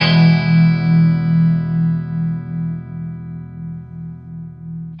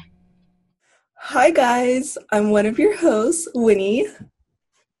Hi guys, I'm one of your hosts, Winnie.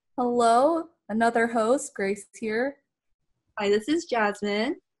 Hello, another host, Grace here. Hi, this is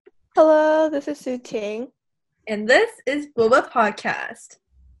Jasmine. Hello, this is Su Ting. And this is Boba Podcast.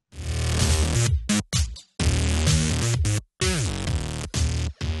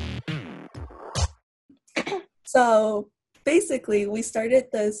 So basically, we started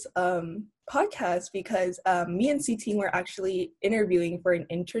this podcast because me and C-Team were actually interviewing for an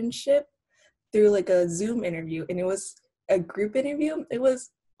internship through like a Zoom interview, and it was a group interview. It was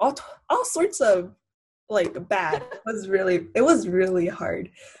all sorts of like bad. It was really hard.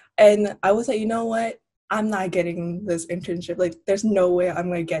 And I was like, you know what? I'm not getting this internship. Like, there's no way I'm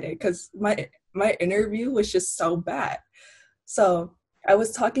gonna get it because my interview was just so bad. So I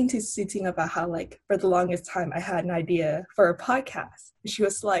was talking to Siting about how, like, for the longest time I had an idea for a podcast. She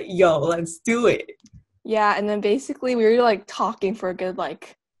was like, yo, let's do it. Yeah, and then basically we were like talking for a good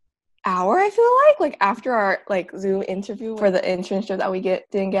hour, I feel like after our Zoom interview for the internship that we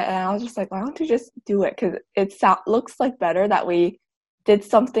didn't get, and I was just like, why don't you just do it? Because it looks like better that we did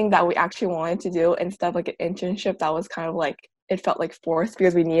something that we actually wanted to do instead of like an internship that was kind of like, it felt like forced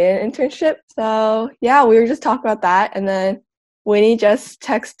because we needed an internship. So yeah, we were just talking about that, and then Winnie just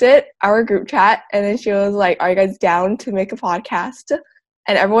texted our group chat, and then she was like, are you guys down to make a podcast?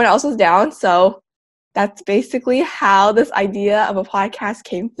 And everyone else was down, so that's basically how this idea of a podcast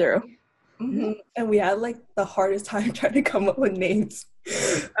came through. Mm-hmm. And we had like the hardest time trying to come up with names.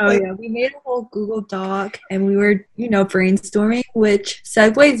 Yeah, we made a whole Google Doc and we were, brainstorming, which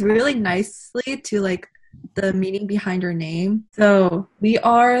segues really nicely to like the meaning behind our name. So we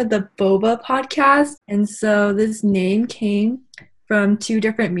are the Boba Podcast, and so this name came from two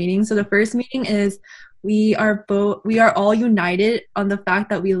different meanings. So the first meaning is we are all united on the fact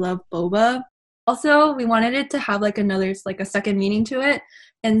that we love boba. Also, we wanted it to have a second meaning to it.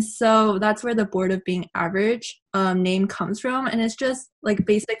 And so that's where the Bored of Being Average name comes from. And it's just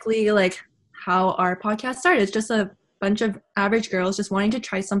basically how our podcast started. It's just a bunch of average girls just wanting to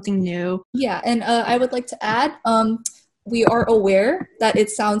try something new. Yeah, and I would like to add, we are aware that it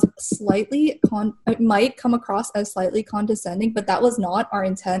sounds it might come across as slightly condescending, but that was not our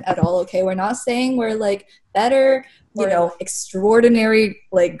intent at all, okay? We're not saying we're better, extraordinary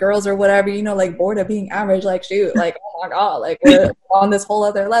girls or whatever, bored of being average, shoot, oh my god, we're on this whole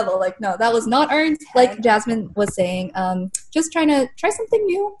other level. No, that was not our intent. Like Jasmine was saying, just trying to try something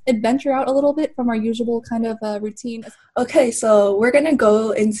new, adventure out a little bit from our usual kind of routine. Okay, so we're gonna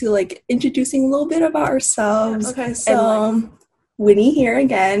go into introducing a little bit about ourselves. Okay, so Winnie here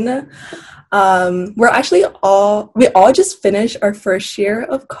again. We all just finished our first year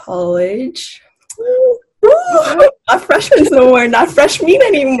of college. Not freshmen no more, not freshmen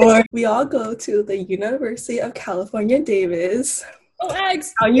anymore. We all go to the University of California, Davis. Oh,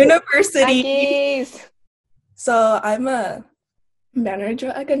 eggs! Our university. Aggies. So I'm a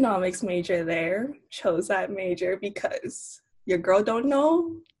managerial economics major there. Chose that major because your girl don't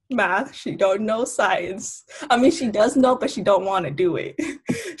know math, she don't know science. I mean, she does know, but she don't want to do it.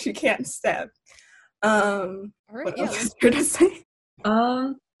 She can't step. What else is there to say?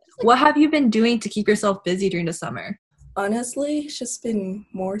 What have you been doing to keep yourself busy during the summer? Honestly, it's just been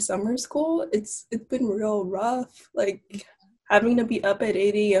more summer school. It's been real rough. Having to be up at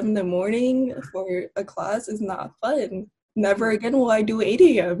 8 a.m. in the morning for a class is not fun. Never again will I do 8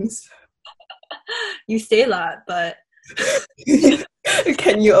 a.m.s. You say that, but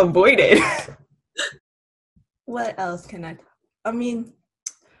can you avoid it? What else can I mean,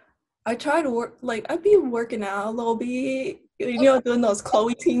 I try to work, I've been working out a little bit, doing those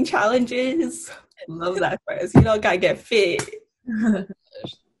Chloe Teen challenges. I love that phrase. Gotta get fit.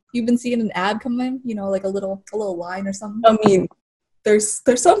 You've been seeing an ab come in, a little line or something. I mean, there's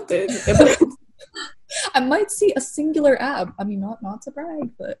something. I might see a singular ab. I mean, not to brag,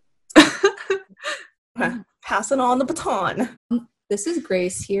 but passing on the baton. This is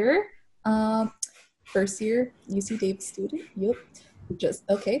Grace here. First year UC Davis student. Yep. Just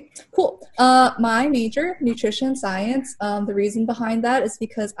okay. Cool. My major, nutrition science. The reason behind that is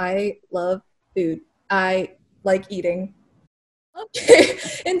because I love food. I like eating. Okay.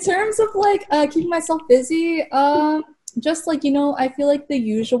 In terms of keeping myself busy, just I feel like the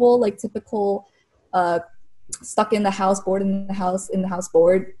usual typical stuck in the house, bored in the house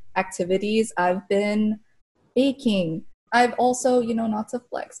bored activities. I've been baking. I've also, not to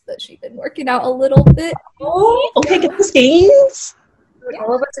flex, but she's been working out a little bit. Oh, okay, get those gains.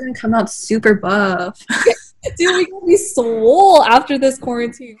 All of us are gonna come out super buff. Dude, we're gonna be swole after this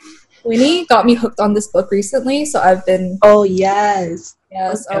quarantine. Winnie got me hooked on this book recently, so I've been. Oh yes.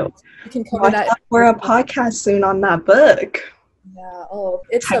 Yes. We can cover that for a podcast soon on that book. Yeah. Oh,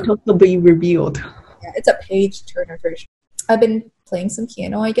 it's a Title to be revealed. yeah, it's a page turner for sure. I've been playing some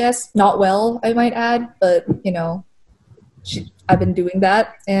piano, I guess. Not well, I might add, but I've been doing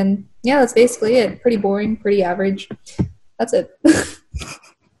that, and yeah, that's basically it. Pretty boring, pretty average. That's it.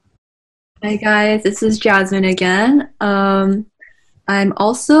 Hi guys, this is Jasmine again. I'm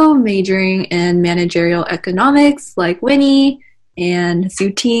also majoring in managerial economics like Winnie and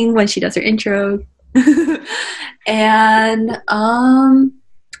Suting when she does her intro. And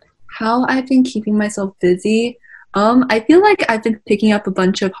how I've been keeping myself busy. I feel like I've been picking up a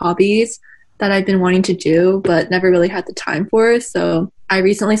bunch of hobbies that I've been wanting to do but never really had the time for. So I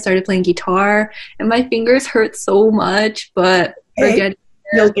recently started playing guitar and my fingers hurt so much, but Hey,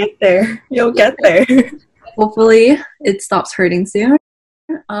 you'll get there. You'll get there. hopefully it stops hurting soon.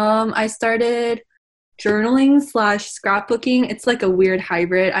 I started journaling / scrapbooking. It's like a weird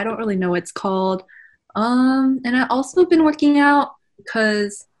hybrid. I don't really know what it's called. And I also been working out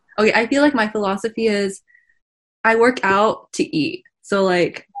because, okay, I feel like my philosophy is I work out to eat. So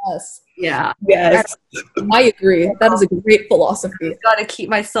like, Yes, yeah, Yes. I agree. That is a great philosophy. gotta keep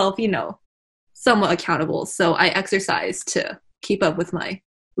myself, somewhat accountable. So I exercise to keep up with my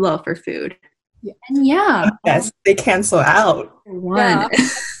love for food. Yeah. And yeah, Yes, they cancel out. one.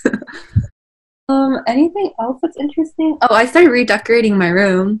 Anything else that's interesting? Oh, I started redecorating my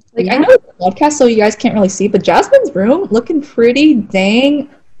room. Like I know it's a podcast, so you guys can't really see, but Jasmine's room looking pretty dang,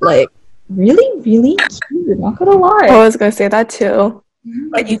 like really, really cute. Not gonna lie. I was gonna say that too.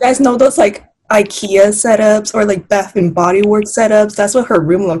 But you guys know those like IKEA setups or like Bath and Body Works setups? That's what her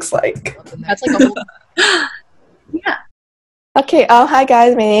room looks like. That's like a whole Okay, hi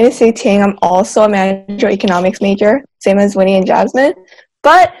guys, my name is Sui Ting. I'm also a managerial economics major, same as Winnie and Jasmine.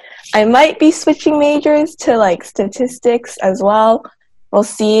 But I might be switching majors to like statistics as well. We'll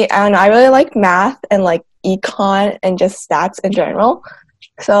see. And I really like math and like econ and just stats in general.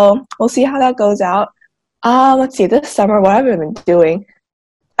 So we'll see how that goes out. Let's see, this summer, what have I been doing?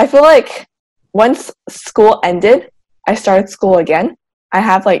 I feel like once school ended, I started school again. I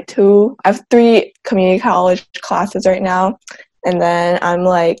have 3 community college classes right now. And then I'm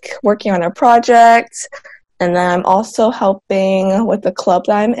like working on a project. And then I'm also helping with the club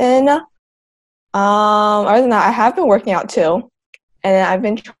that I'm in. Other than that, I have been working out too. And then I've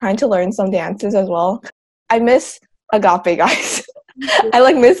been trying to learn some dances as well. I miss Agape, guys.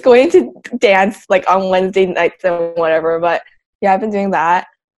 I miss going to dance on Wednesday nights and whatever. But yeah, I've been doing that.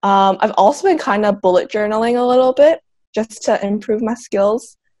 I've also been kind of bullet journaling a little bit just to improve my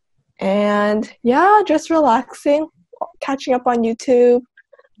skills. And yeah, just relaxing, catching up on YouTube,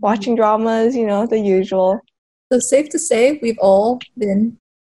 watching dramas, the usual. So safe to say we've all been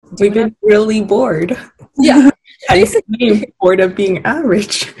We've been really bored. yeah. And Basically. being bored of being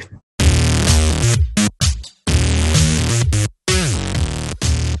average.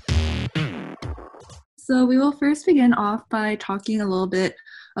 So we will first begin off by talking a little bit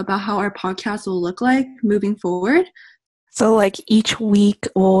about how our podcast will look like moving forward. So each week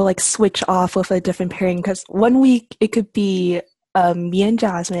we'll switch off with a different pairing because one week it could be me and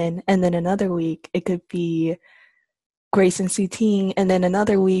Jasmine, and then another week it could be Grace and Suting, and then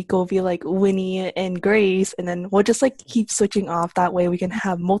another week will be Winnie and Grace, and then we'll just keep switching off. That way we can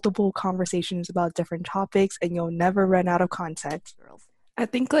have multiple conversations about different topics and you'll never run out of content. I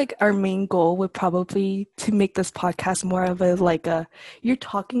think our main goal would probably to make this podcast more of a you're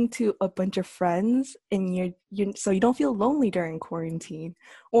talking to a bunch of friends and you so you don't feel lonely during quarantine,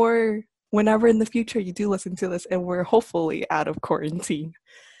 or whenever in the future you do listen to this and we're hopefully out of quarantine.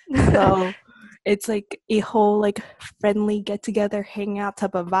 So it's a whole friendly get together, hang out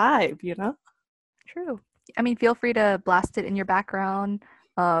type of vibe, True. I mean, feel free to blast it in your background.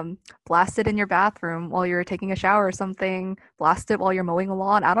 Blast it in your bathroom while you're taking a shower or something. Blast it while you're mowing a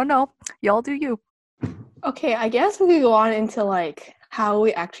lawn. I don't know. Y'all do you. Okay, I guess we could go on into how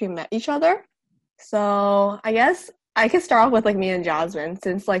we actually met each other. So I guess I could start off with me and Jasmine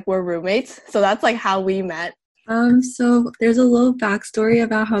since we're roommates. So that's how we met. So there's a little backstory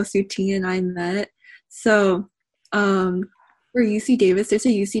about how Suting and I met. So, for UC Davis, there's a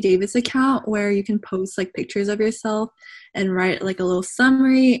UC Davis account where you can post pictures of yourself and write a little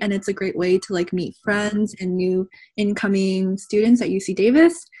summary, and it's a great way to meet friends and new incoming students at UC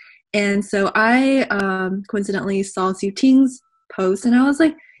Davis. And so I coincidentally saw Suting's post, and I was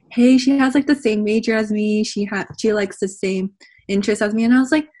like, hey, she has the same major as me. She likes the same interests as me, and I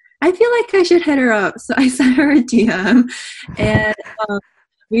was like, I feel like I should hit her up. So I sent her a DM, and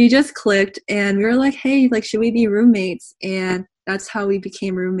we just clicked, and we were like, hey, should we be roommates? And that's how we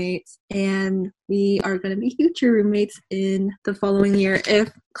became roommates. And we are going to be future roommates in the following year if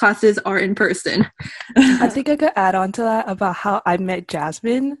classes are in person. I think I could add on to that about how I met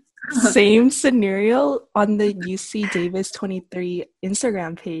Jasmine. Same scenario on the UC Davis 23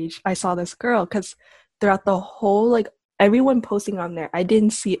 Instagram page. I saw this girl because throughout the whole, like, everyone posting on there, I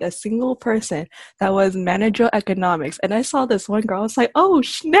didn't see a single person that was managerial economics. And I saw this one girl, I was like, oh,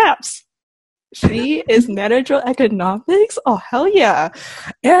 snaps. She is managerial economics? Oh, hell yeah.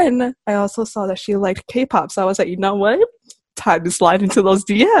 And I also saw that she liked K-pop. So I was like, you know what? Time to slide into those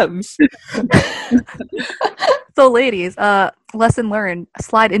DMs. So, ladies, lesson learned: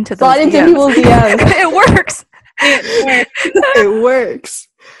 slide into those Slide into DMs. people's DMs. It works. It works.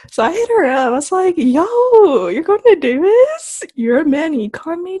 So I hit her up. I was like, yo, you're going to Davis? You're a man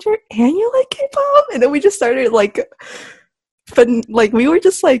econ major and you like K-pop? And then we just started we were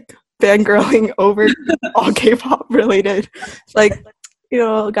just like fangirling over all K-pop related. Like, you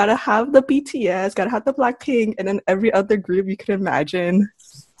know, gotta have the BTS, gotta have the Blackpink, and then every other group you could imagine.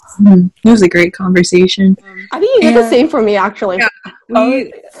 It was a great conversation. I think you did the same for me, actually. Yeah,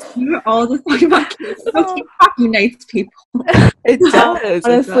 we were all just talking about K-pop. K-pop unites people. It does.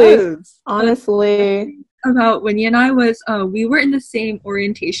 Honestly. It does. Honestly. About Winnie and I was, we were in the same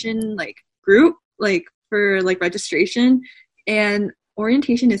orientation group, for registration, and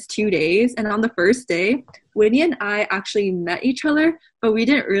orientation is 2 days. And on the first day, Winnie and I actually met each other, but we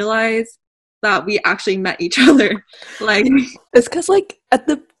didn't realize that we actually met each other. It's because at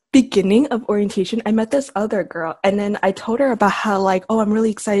the beginning of orientation, I met this other girl, and then I told her about how I'm really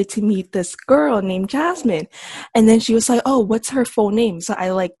excited to meet this girl named Jasmine, and then she was like, oh, what's her full name? So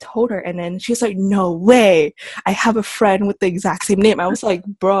I told her, and then she was like, no way, I have a friend with the exact same name. I was like,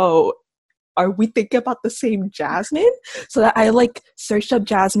 bro, are we thinking about the same Jasmine? So that I searched up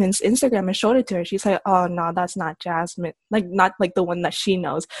Jasmine's Instagram and showed it to her. She's like, oh no, that's not Jasmine, not the one that she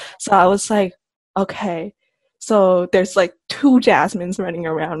knows. So I was like, okay, so there's 2 Jasmines running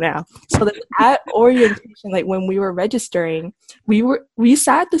around now. So then at orientation, when we were registering, we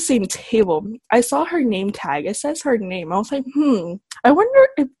sat at the same table. I saw her name tag. It says her name. I was like, I wonder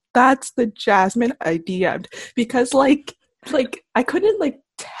if that's the Jasmine I DM'd, because I couldn't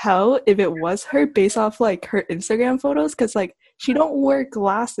tell if it was her based off her Instagram photos, because she don't wear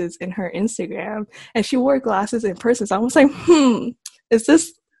glasses in her Instagram and she wore glasses in person. So I was like, is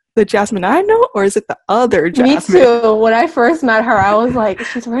this the Jasmine I know, or is it the other Jasmine? Me too. When I first met her, I was like,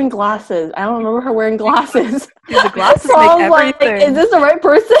 she's wearing glasses. I don't remember her wearing glasses. Dude, the glasses So I make was like, everything. is this the right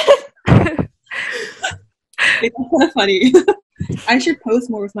person? It's kind of funny. I should post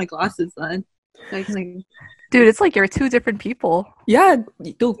more with my glasses then. Dude, it's like you're 2 different people. Yeah,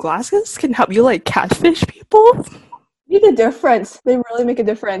 dude, glasses can help you catfish people. Make a difference. They really make a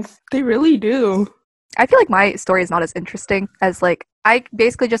difference. They really do. I feel like my story is not as interesting as I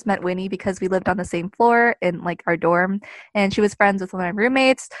basically just met Winnie because we lived on the same floor in our dorm, and she was friends with one of my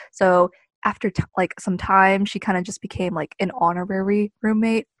roommates. So after some time, she kind of just became an honorary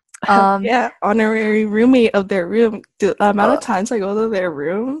roommate. Yeah, honorary roommate of their room. The amount of times I go to their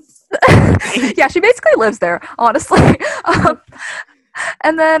room. Yeah, she basically lives there, honestly.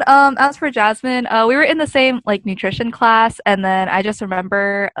 And then as for Jasmine, we were in the same nutrition class, and then I just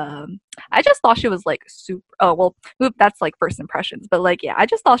remember I just thought she was super. Oh well, that's first impressions, but yeah, I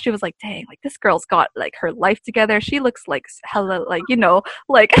just thought she was dang, this girl's got her life together. She looks hella when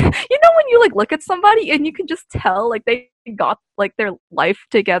you look at somebody and you can just tell they got their life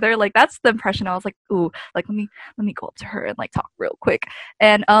together. That's the impression. I was like, ooh, let me go up to her and talk real quick.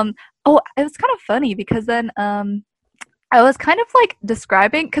 And oh, it was kind of funny because then I was kind of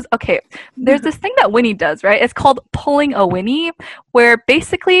describing, because there's this thing that Winnie does, right? It's called pulling a Winnie, where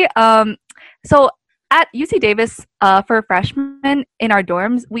basically so at UC Davis, for freshmen in our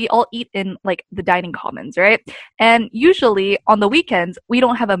dorms, we all eat in the dining commons, right? And usually on the weekends we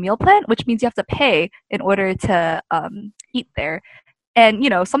don't have a meal plan, which means you have to pay in order to eat there. And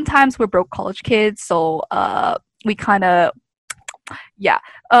sometimes we're broke college kids, so we kind of we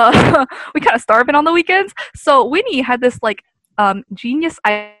kind of starving on the weekends. So Winnie had this genius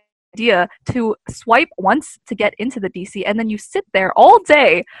idea to swipe once to get into the DC, and then you sit there all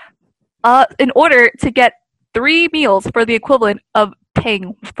day in order to get 3 meals for the equivalent of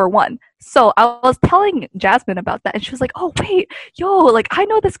paying for one. So I was telling Jasmine about that, and she was like, oh wait, yo, I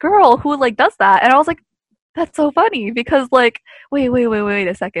know this girl who does that. And I was like, that's so funny, because wait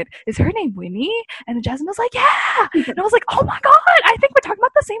a second, is her name Winnie? And then Jasmine was like, yeah. And I was like, oh my god, I think we're talking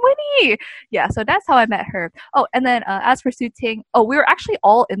about the same Winnie. Yeah, so that's how I met her. Oh, and then as for Su Ting, we were actually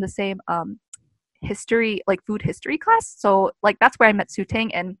all in the same history, food history class. So that's where I met Su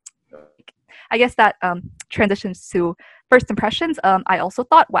Ting, and I guess that transitions to first impressions, I also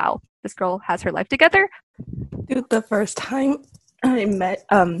thought, wow, this girl has her life together. Dude, the first time I met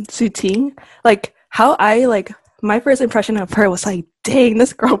Suting, like how I like my first impression of her was like, dang,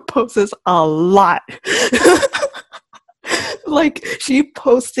 this girl posts a lot. Like she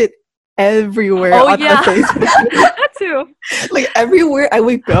posted everywhere on the Facebook. That too. Like everywhere I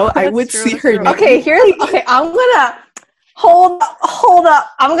would go, I would see her name. Okay, I'm gonna hold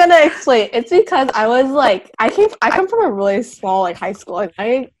up. I'm gonna explain. It's because I was like, I come from a really small like high school. Like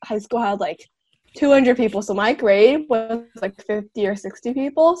my high school had like 200 people, so my grade was like 50 or 60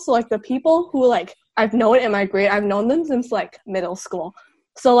 people. So like the people who like I've known in my grade, I've known them since like middle school.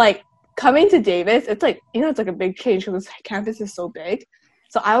 So like coming to Davis, it's like, you know, it's like a big change because campus is so big.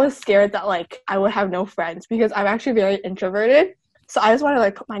 So I was scared that like I would have no friends because I'm actually very introverted. So I just want to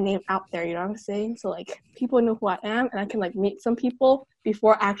like put my name out there, you know what I'm saying? So like people know who I am and I can like meet some people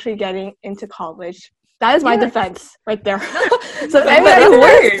before actually getting into college. That is my defense right there. So if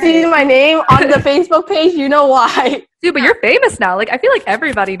anybody seeing my name on the Facebook page, you know why. Dude, but you're famous now. Like I feel like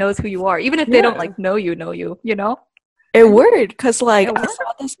everybody knows who you are, even if they don't like know you, you know? It worked because like I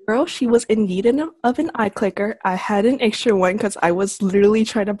saw this girl, she was in need of an eye clicker. I had an extra one because I was literally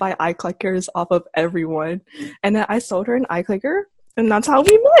trying to buy eye clickers off of everyone. And then I sold her an eye clicker and that's how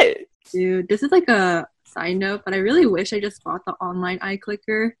we met. Dude, this is like a side note, but I really wish I just bought the online eye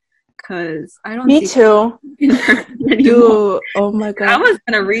clicker because I don't Me too. Dude, oh my god. I was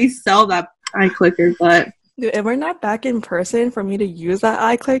gonna resell that eye clicker, but dude, if we're not back in person for me to use that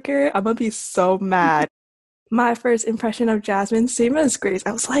eye clicker, I'm gonna be so mad. My first impression of Jasmine, same as Grace.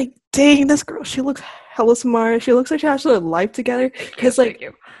 I was like, dang, this girl, she looks hella smart. She looks like she has her life together.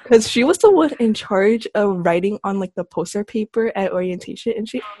 Because she was the one in charge of writing on like the poster paper at orientation. And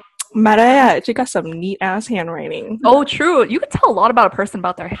she got some neat ass handwriting. Oh, true. You can tell a lot about a person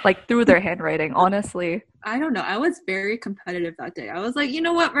about their through their handwriting, honestly. I don't know. I was very competitive that day. I was like, you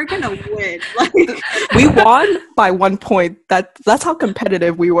know what? We're gonna win. We won by 1 point. That's how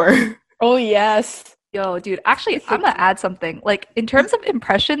competitive we were. Oh, yes. Yo, dude, actually, I'm gonna add something. Like, in terms of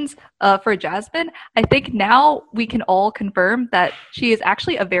impressions for Jasmine, I think now we can all confirm that she is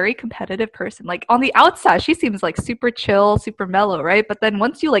actually a very competitive person. Like, on the outside, she seems like super chill, super mellow, right? But then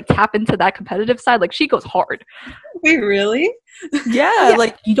once you like tap into that competitive side, like she goes hard. Wait, really? Yeah,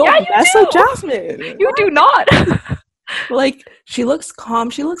 like you don't mess with Jasmine. You do not. Like she looks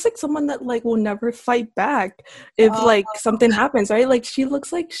calm. She looks like someone that like will never fight back if like something happens, right? Like she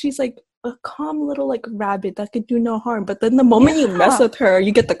looks like she's like a calm little like rabbit that could do no harm. But then the moment you mess with her,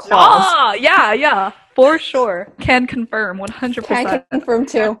 you get the claws. Ah, yeah, for sure. Can confirm, 100%. Can confirm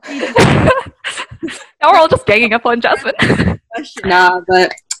too. Now we're all just ganging up on Jasmine. Nah,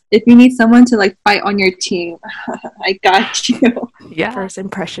 but if you need someone to like fight on your team, I got you. Yeah. First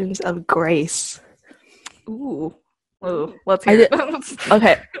impressions of Grace. Ooh, let's hear it.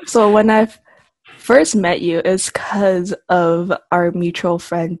 Okay, so when I first met you is because of our mutual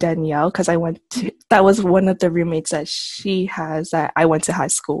friend Danielle, because that was one of the roommates that she has that I went to high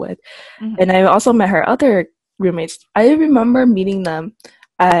school with. Mm-hmm. And I also met her other roommates. I remember meeting them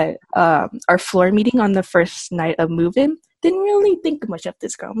at our floor meeting on the first night of move-in. Didn't really think much of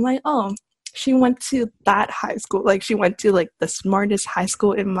this girl. I'm like, oh, she went to that high school. Like she went to like the smartest high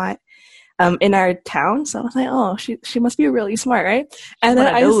school in our town. So I was like, oh, she must be really smart, right? And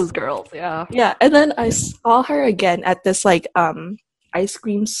then those girls, yeah. And then I saw her again at this like ice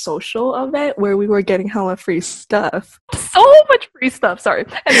cream social event where we were getting hella free stuff. So much free stuff. Sorry.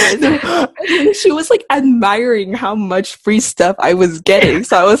 Anyways, she was like admiring how much free stuff I was getting.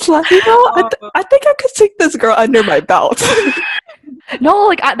 So I was like, you know, I think I could take this girl under my belt. No,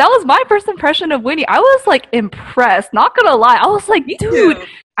 like that was my first impression of Winnie. I was like impressed. Not gonna lie, I was like, dude.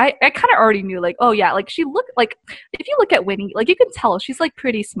 I kind of already knew, like, oh yeah, like she looked like, if you look at Winnie, like you can tell she's like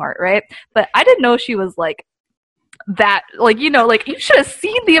pretty smart, right? But I didn't know she was like that, like, you know, like you should have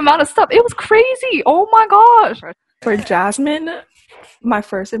seen the amount of stuff. It was crazy. Oh my gosh. For Jasmine, my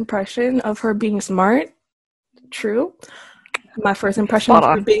first impression of her being smart, true. My first impression of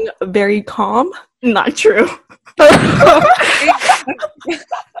her being very calm, not true.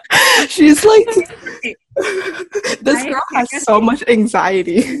 She's like, this girl has so much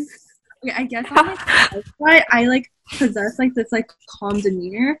anxiety. Yeah, I guess that's why I like possess like this like calm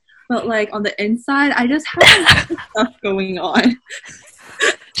demeanor, but like on the inside, I just have like, stuff going on.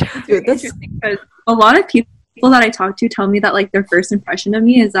 Dude, that's interesting because a lot of people that I talk to tell me that like their first impression of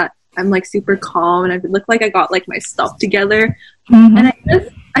me is that I'm like super calm and I look like I got like my stuff together. Mm-hmm.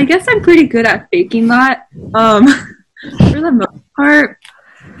 And I guess I'm pretty good at faking that. For the most part.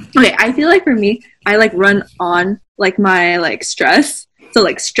 Okay, I feel like for me, I like run on like my like stress. So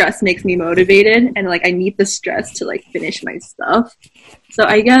like stress makes me motivated, and like I need the stress to like finish my stuff. So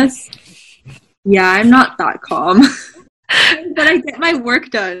I guess, yeah, I'm not that calm, but I get my work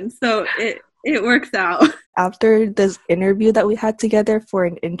done, so it works out. After this interview that we had together for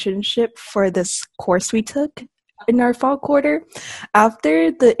an internship for this course we took in our fall quarter,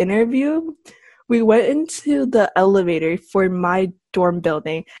 after the interview, we went into the elevator for my dorm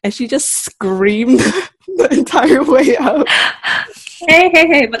building, and she just screamed the entire way up.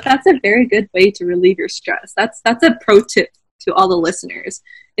 Hey, but that's a very good way to relieve your stress. That's a pro tip to all the listeners.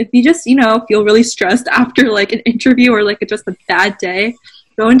 If you just, feel really stressed after like an interview or like just a bad day,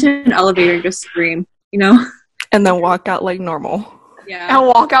 go into an elevator and just scream, And then walk out like normal. Yeah. And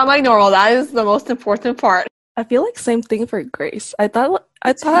walk out like normal. That is the most important part. I feel like same thing for Grace. I thought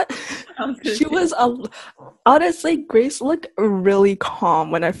she was honestly, Grace looked really calm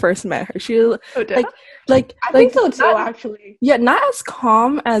when I first met her. She like I think so too, actually. Yeah, not as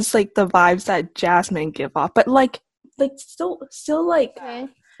calm as like the vibes that Jasmine give off, but like still like Okay.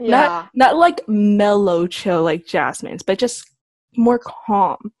 Yeah. not like mellow chill like Jasmine's, but just more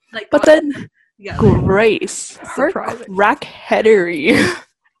calm. Like, But then yeah, Grace, her Surprising. crackheadery,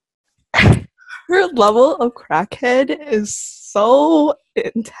 her level of crackhead is so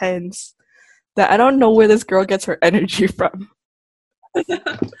intense that I don't know where this girl gets her energy from.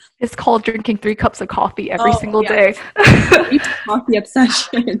 It's called drinking 3 cups of coffee every Oh, single yeah. day. coffee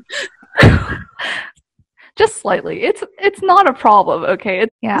obsession. Just slightly. It's not a problem, okay?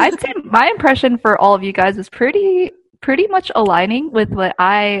 I'd say my impression for all of you guys is pretty much aligning with what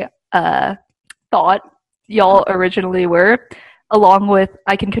I thought y'all originally were, along with,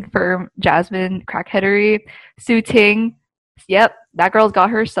 I can confirm, Jasmine, crackheadery, Su Ting. Yep, that girl's got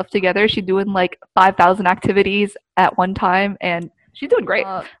her stuff together. She's doing like 5,000 activities at one time, and she's doing great.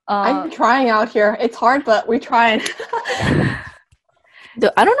 I'm trying out here. It's hard, but we're trying. I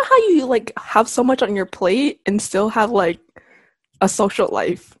don't know how you like have so much on your plate and still have like a social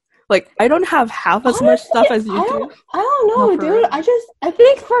life. Like, I don't have half as much stuff as you do. I don't know, No, for dude. real. I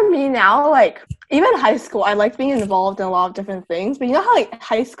think for me now, like, even high school, I like being involved in a lot of different things. But you know how, like,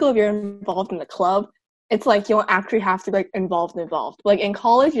 high school, if you're involved in the club, it's like you don't actually have to be, like, involved. Like, in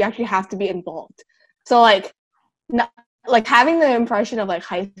college, you actually have to be involved. So, like, like, having the impression of, like,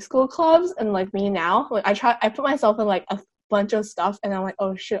 high school clubs and, like, me now, like, I put myself in, like, a bunch of stuff, and I'm like,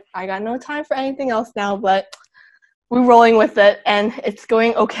 oh, shit, I got no time for anything else now, but we're rolling with it, and it's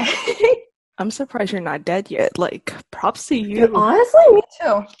going okay. I'm surprised you're not dead yet. Like, props to you. Dude, honestly, me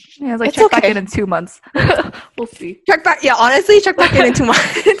too. Yeah, it's like It's check back okay. in 2 months. We'll see. Check back in 2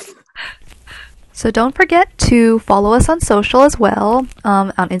 months. So don't forget to follow us on social as well.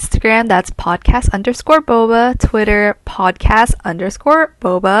 On Instagram, that's podcast_boba, Twitter,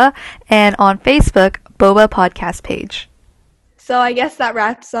 podcast_boba, and on Facebook, Boba Podcast page. So I guess that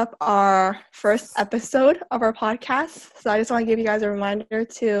wraps up our first episode of our podcast. So I just want to give you guys a reminder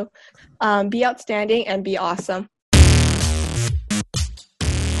to be outstanding and be awesome.